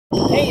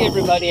Hey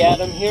everybody,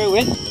 Adam here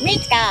with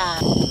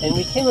Mitsuka! and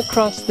we came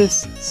across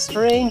this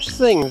strange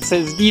thing that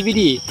says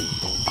DVD.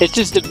 It's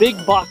just a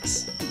big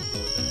box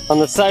on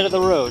the side of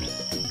the road.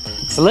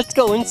 So let's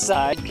go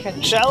inside,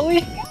 shall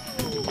we?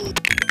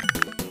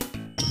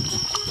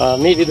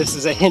 Maybe this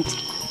is a hint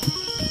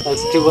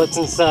as to what's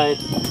inside.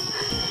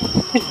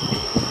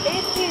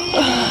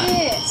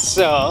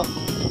 So,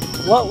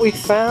 what we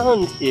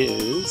found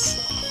is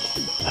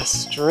a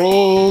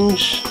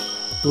strange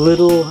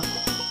little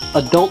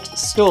adult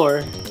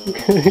store.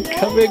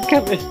 Come in.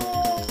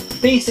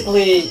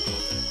 Basically,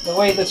 the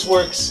way this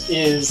works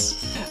is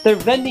they're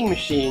vending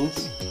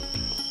machines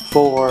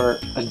for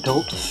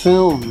adult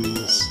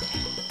films.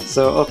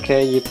 So,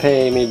 okay, you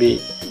pay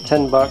maybe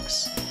 10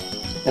 bucks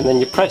and then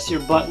you press your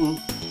button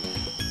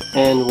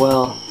and,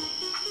 well,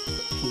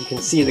 you can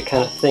see the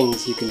kind of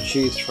things you can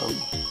choose from.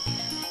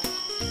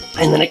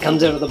 And then it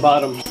comes out of the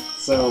bottom.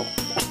 So,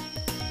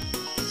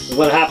 this is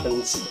what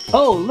happens.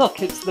 Oh,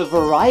 look, it's the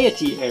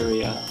variety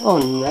area. Oh,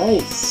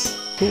 nice.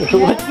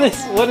 What's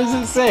this? What does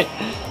it say?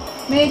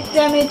 めち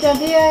ゃめちゃ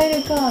出会え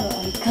るカ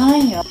ード。いか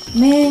んよ。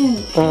麺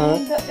ね。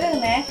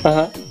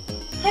はじ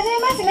め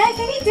まして、ナイス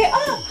ミーツ。あ、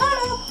ハ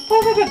ロー。ブ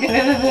ブブブブブ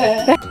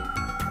ブ。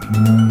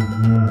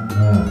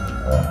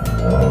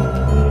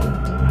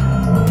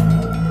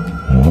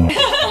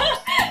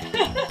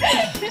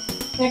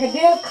なんか出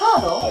会うカ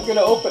ード？ I'm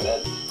gonna open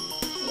it.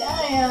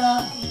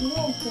 Yeah.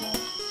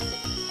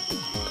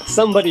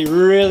 Somebody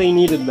really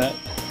needed that.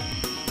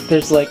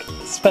 There's like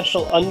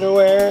special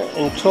underwear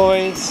and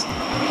toys.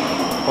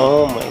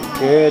 Oh my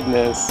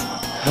goodness.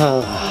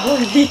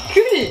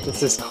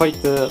 This is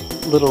quite the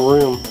little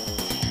room.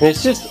 And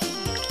it's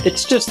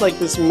just like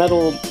this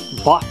metal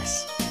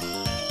box.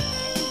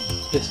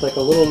 Just like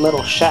a little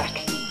metal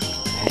shack.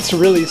 It's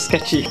really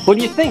sketchy. What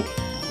do you think?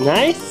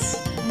 Nice?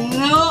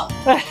 No.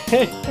 Bad.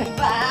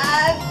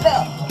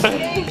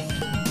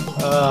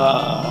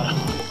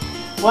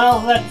 Well,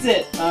 that's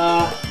it.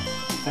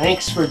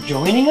 Thanks for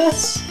joining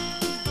us.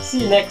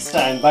 See you next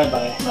time.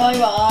 Bye-bye. Bye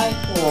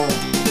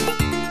bye.